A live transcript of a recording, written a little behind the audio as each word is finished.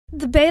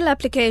The bail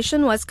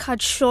application was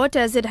cut short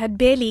as it had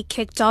barely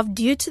kicked off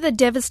due to the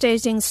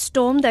devastating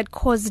storm that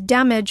caused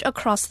damage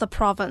across the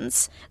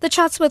province. The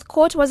Chatsworth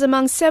court was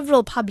among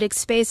several public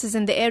spaces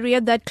in the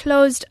area that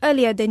closed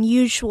earlier than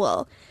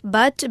usual.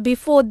 But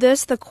before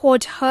this, the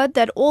court heard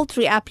that all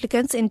three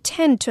applicants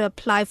intend to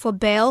apply for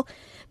bail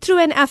through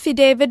an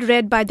affidavit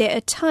read by their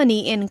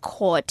attorney in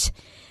court.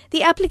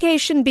 The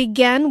application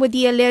began with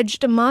the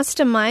alleged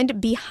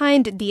mastermind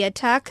behind the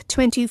attack,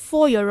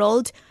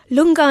 24-year-old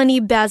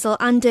Lungani Basil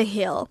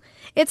Underwood.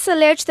 It's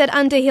alleged that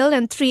Underwood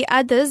and three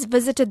others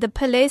visited the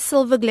Pillay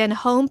Silverglen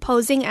home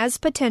posing as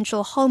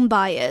potential home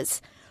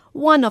buyers.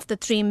 One of the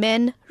three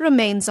men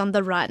remains on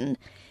the run.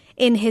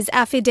 In his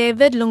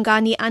affidavit,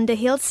 Lungani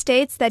Underwood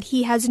states that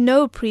he has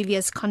no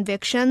previous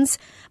convictions,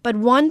 but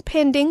one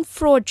pending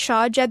fraud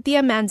charge at the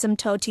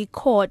Amanzimtoti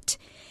court.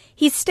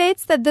 He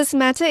states that this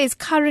matter is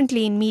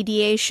currently in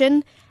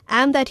mediation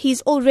and that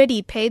he's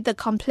already paid the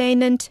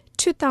complainant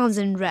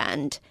 2,000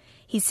 rand.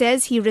 He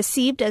says he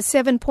received a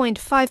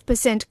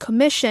 7.5%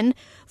 commission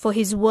for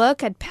his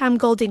work at Pam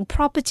Golding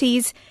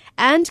Properties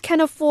and can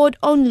afford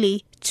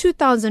only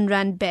 2,000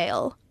 rand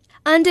bail.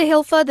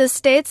 Underwood further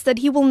states that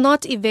he will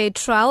not evade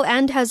trial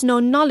and has no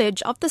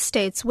knowledge of the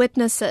state's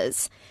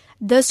witnesses.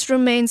 This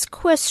remains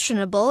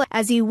questionable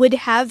as he would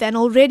have an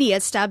already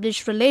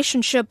established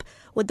relationship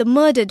with the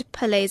murdered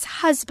Pillay's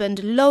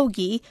husband,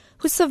 Logie,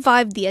 who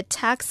survived the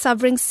attack,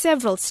 suffering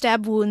several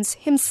stab wounds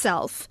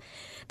himself.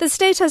 The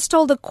state has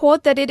told the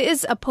court that it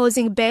is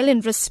opposing bail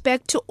in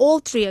respect to all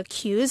three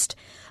accused.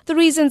 The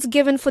reasons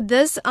given for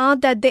this are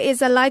that there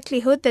is a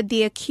likelihood that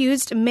the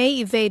accused may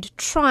evade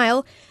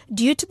trial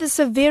due to the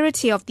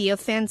severity of the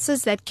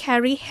offences that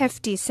carry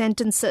hefty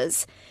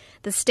sentences.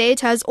 The state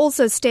has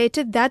also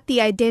stated that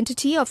the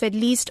identity of at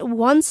least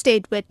one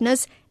state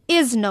witness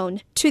is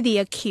known to the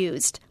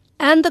accused.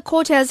 And the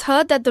court has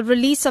heard that the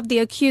release of the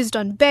accused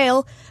on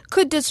bail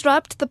could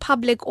disrupt the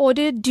public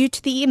order due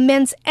to the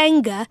immense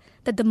anger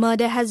that the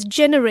murder has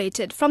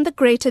generated from the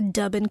greater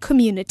Durban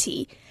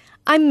community.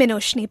 I'm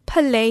Minoshni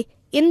Pillay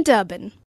in Durban.